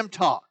hear him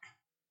talk.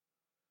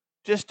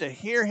 Just to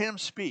hear him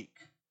speak.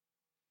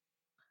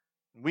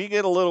 We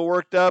get a little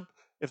worked up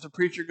if the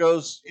preacher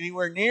goes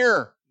anywhere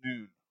near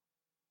noon.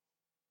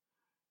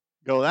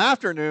 Go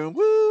afternoon,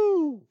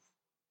 woo!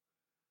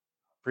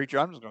 Preacher,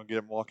 I'm just going to get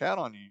him to walk out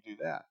on you. You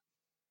do that.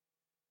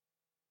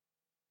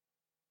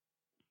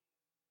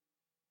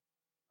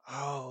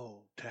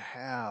 Oh, to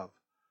have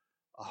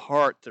a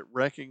heart that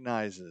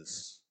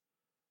recognizes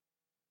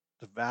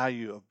the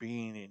value of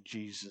being in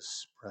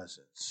Jesus'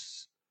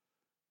 presence.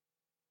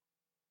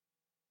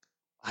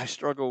 I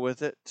struggle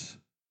with it.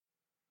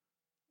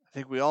 I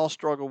think we all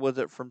struggle with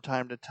it from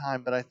time to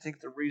time, but I think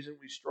the reason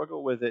we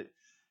struggle with it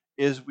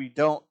is we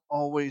don't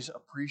always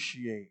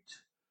appreciate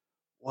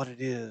what it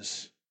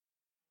is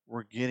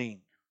we're getting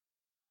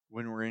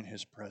when we're in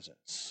his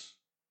presence.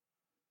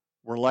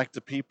 We're like the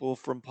people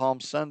from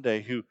Palm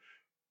Sunday who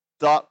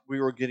thought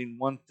we were getting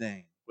one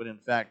thing, but in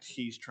fact,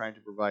 he's trying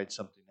to provide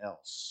something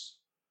else.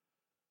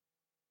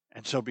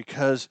 And so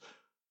because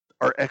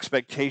our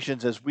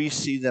expectations as we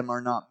see them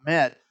are not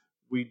met,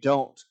 we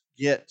don't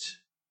get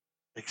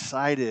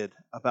excited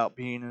about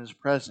being in his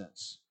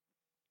presence.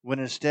 When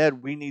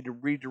instead we need to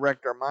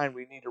redirect our mind,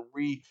 we need to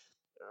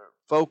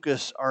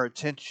refocus our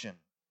attention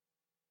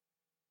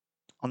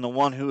on the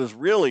one who has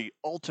really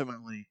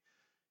ultimately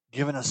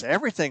given us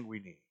everything we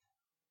need.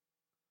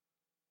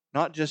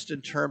 Not just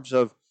in terms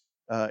of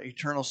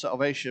eternal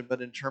salvation,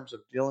 but in terms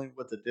of dealing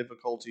with the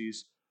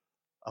difficulties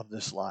of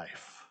this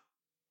life.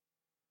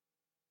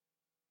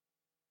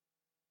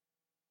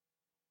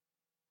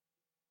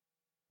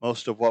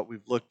 Most of what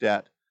we've looked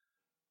at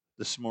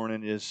this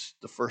morning is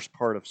the first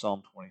part of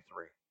Psalm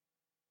 23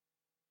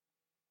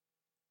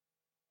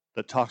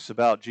 that talks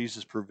about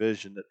Jesus'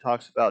 provision, that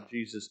talks about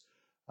Jesus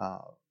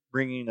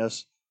bringing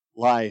us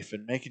life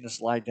and making us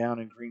lie down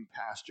in green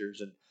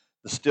pastures and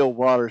the still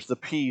waters, the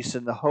peace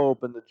and the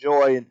hope and the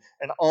joy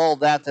and all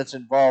that's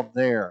involved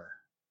there.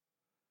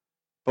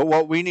 But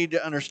what we need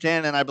to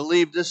understand, and I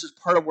believe this is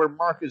part of where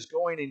Mark is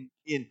going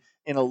in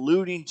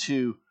alluding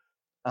to,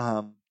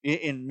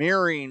 in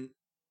mirroring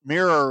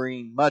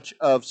much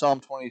of Psalm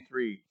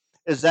 23,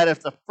 is that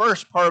if the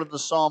first part of the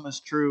psalm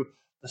is true,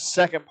 the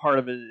second part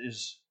of it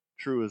is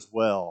true as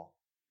well.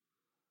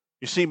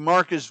 You see,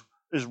 Mark is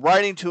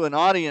writing to an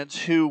audience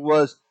who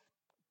was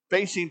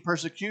facing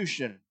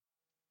persecution.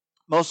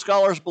 Most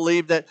scholars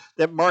believe that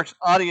Mark's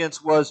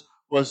audience was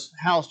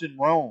housed in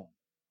Rome,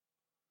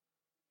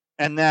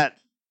 and that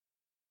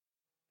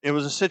it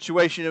was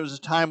a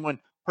time when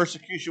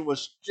persecution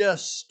was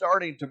just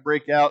starting to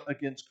break out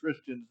against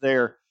Christians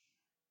there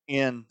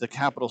in the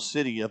capital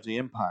city of the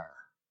empire.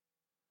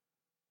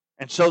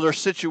 And so their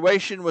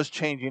situation was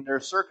changing, their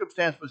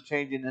circumstance was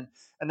changing,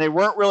 and they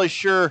weren't really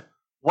sure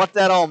what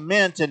that all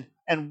meant and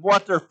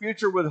what their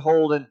future would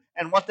hold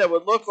and what that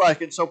would look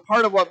like. And so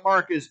part of what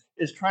Mark is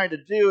trying to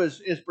do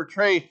is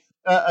portray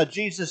a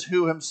Jesus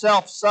who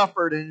himself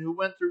suffered and who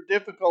went through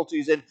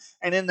difficulties.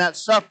 And in that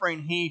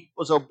suffering, he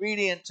was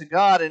obedient to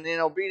God. And in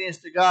obedience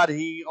to God,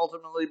 he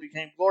ultimately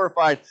became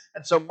glorified.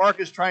 And so Mark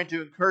is trying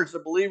to encourage the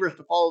believers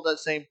to follow that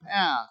same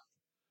path.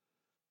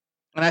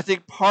 And I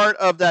think part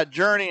of that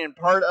journey and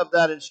part of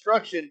that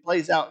instruction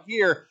plays out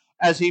here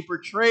as he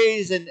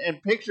portrays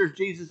and pictures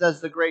Jesus as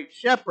the great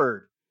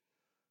shepherd,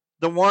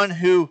 the one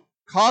who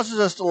causes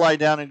us to lie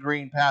down in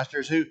green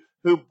pastures,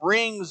 who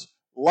brings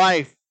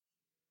life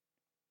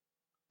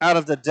out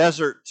of the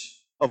desert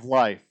of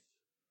life,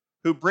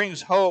 who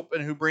brings hope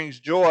and who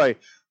brings joy,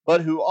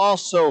 but who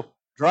also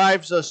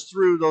drives us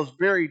through those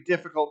very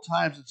difficult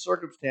times and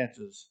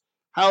circumstances.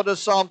 How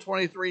does Psalm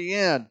 23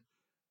 end?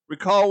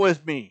 Recall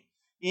with me.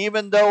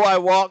 Even though I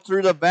walk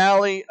through the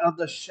valley of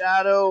the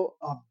shadow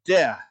of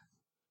death,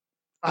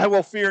 I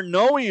will fear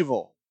no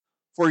evil,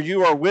 for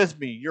you are with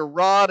me. Your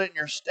rod and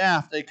your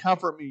staff, they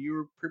comfort me.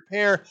 You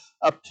prepare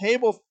a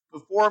table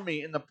before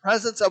me in the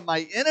presence of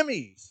my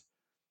enemies.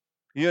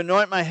 You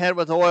anoint my head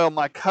with oil,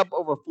 my cup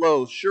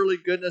overflows. Surely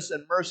goodness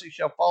and mercy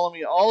shall follow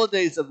me all the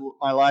days of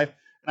my life,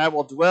 and I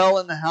will dwell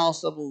in the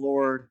house of the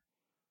Lord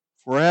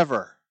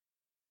forever.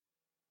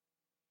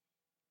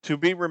 To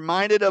be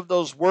reminded of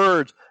those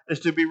words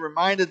is to be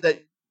reminded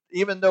that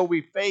even though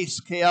we face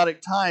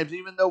chaotic times,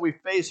 even though we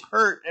face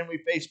hurt and we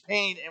face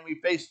pain and we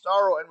face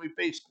sorrow and we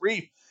face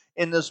grief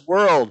in this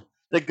world,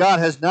 that God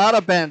has not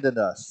abandoned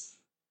us.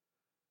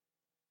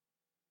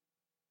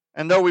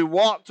 And though we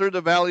walk through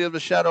the valley of the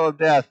shadow of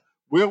death,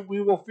 we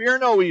will fear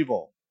no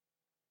evil.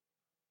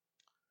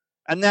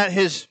 And that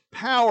His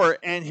power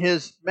and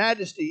His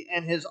majesty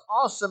and His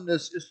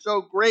awesomeness is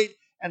so great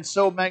and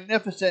so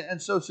magnificent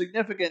and so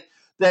significant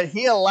that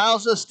He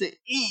allows us to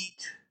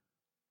eat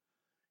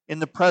in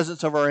the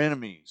presence of our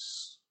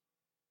enemies.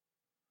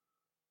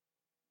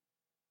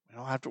 We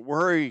don't have to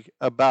worry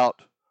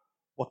about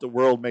what the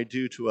world may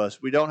do to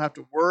us. We don't have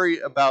to worry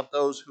about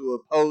those who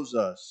oppose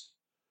us.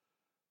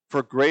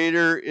 For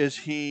greater is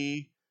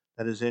He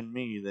that is in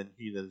me than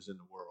he that is in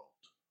the world.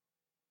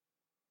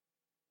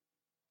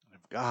 And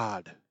if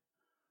God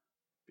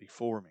be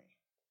for me,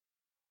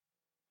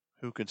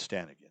 who can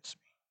stand against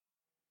me?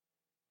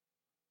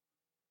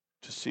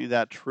 To see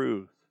that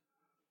truth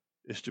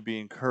is to be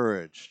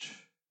encouraged.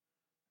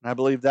 And I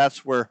believe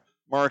that's where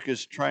Mark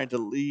is trying to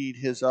lead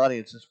his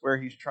audience. It's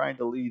where he's trying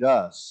to lead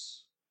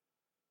us.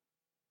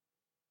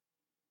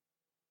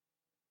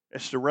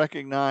 It's to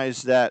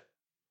recognize that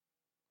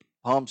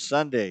Palm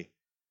Sunday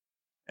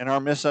and our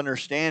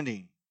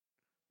misunderstanding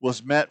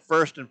was met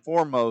first and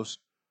foremost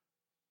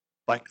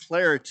by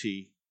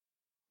clarity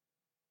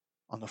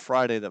on the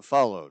Friday that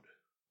followed,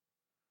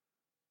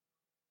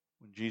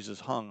 when Jesus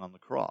hung on the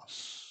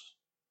cross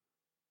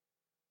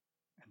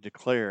and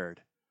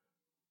declared,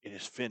 "It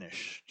is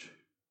finished."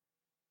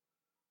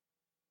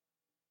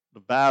 The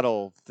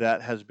battle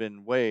that has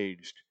been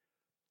waged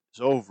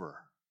is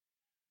over.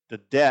 The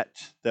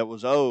debt that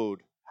was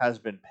owed has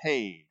been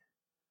paid.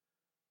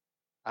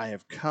 I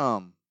have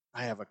come.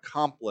 I have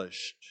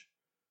accomplished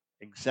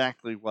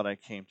exactly what I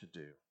came to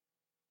do.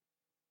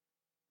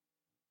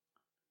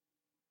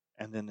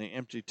 And then the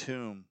empty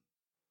tomb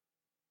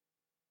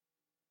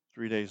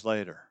 3 days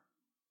later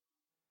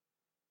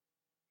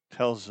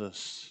tells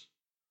us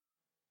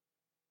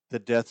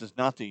that death is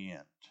not the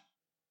end.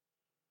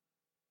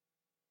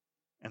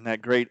 And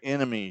that great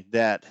enemy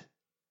that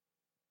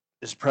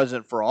is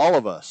present for all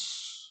of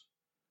us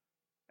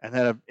and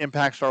that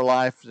impacts our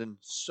life in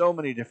so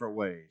many different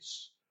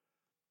ways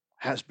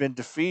has been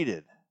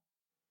defeated.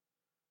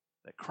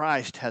 That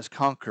Christ has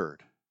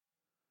conquered.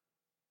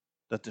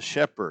 That the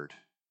shepherd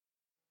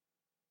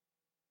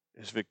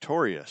is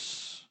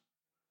victorious.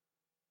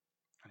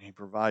 And he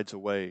provides a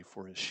way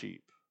for his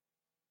sheep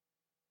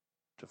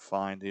to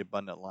find the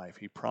abundant life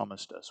he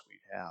promised us we'd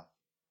have.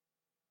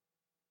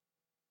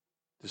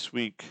 This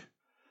week,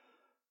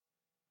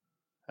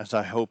 as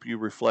I hope you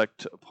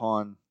reflect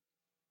upon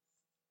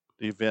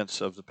the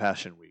events of the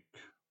Passion Week,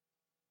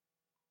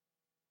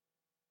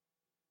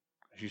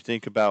 as you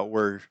think about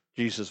where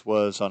Jesus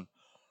was on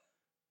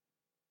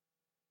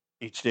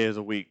each day of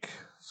the week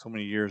so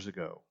many years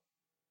ago,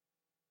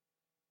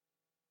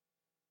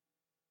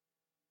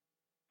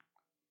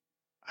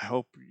 I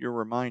hope you're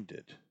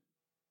reminded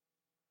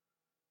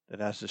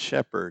that as a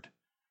shepherd,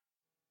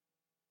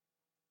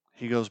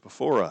 he goes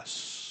before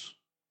us.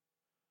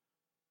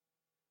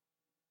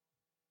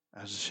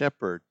 As a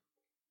shepherd,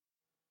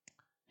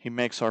 he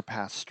makes our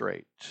path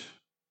straight.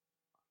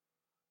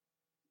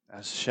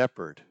 As a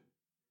shepherd,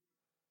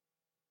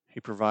 he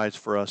provides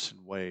for us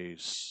in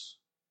ways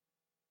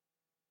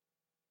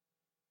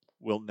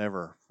we'll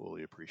never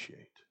fully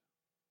appreciate.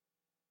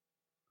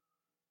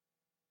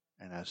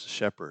 And as a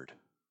shepherd,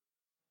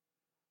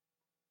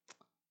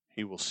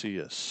 he will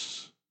see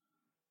us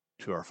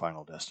to our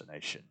final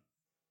destination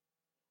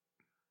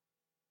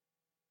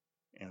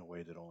in a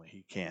way that only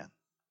he can.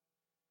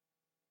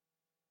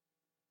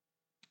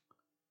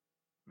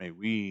 May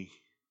we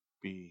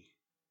be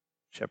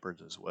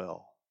shepherds as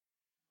well,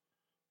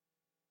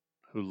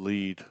 who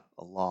lead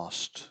a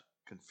lost,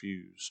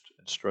 confused,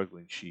 and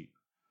struggling sheep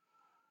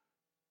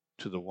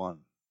to the one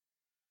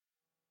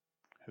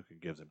who can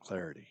give them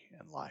clarity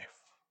and life.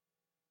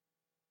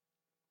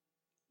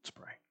 Let's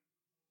pray.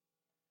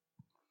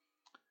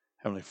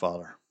 Heavenly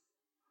Father,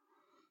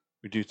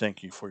 we do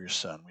thank you for your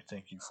Son. We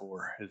thank you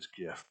for his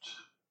gift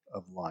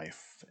of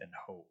life and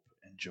hope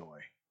and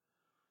joy.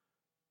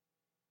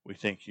 We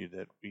thank you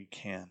that we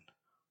can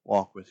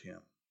walk with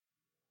him,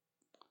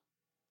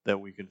 that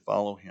we can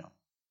follow him,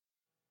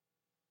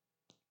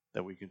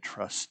 that we can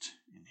trust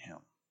in him.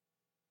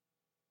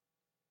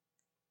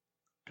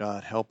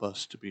 God, help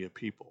us to be a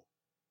people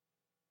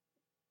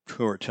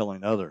who are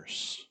telling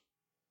others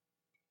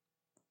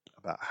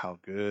about how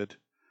good,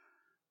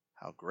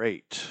 how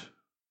great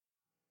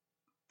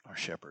our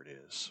shepherd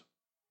is.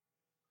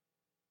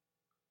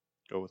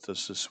 Go with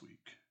us this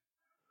week.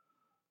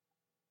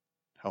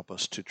 Help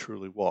us to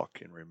truly walk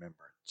in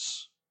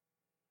remembrance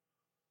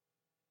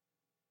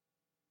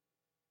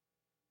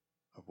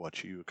of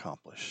what you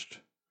accomplished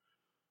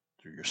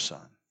through your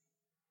Son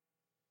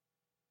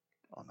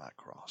on that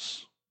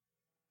cross.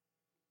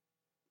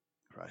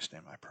 In Christ's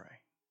name I pray.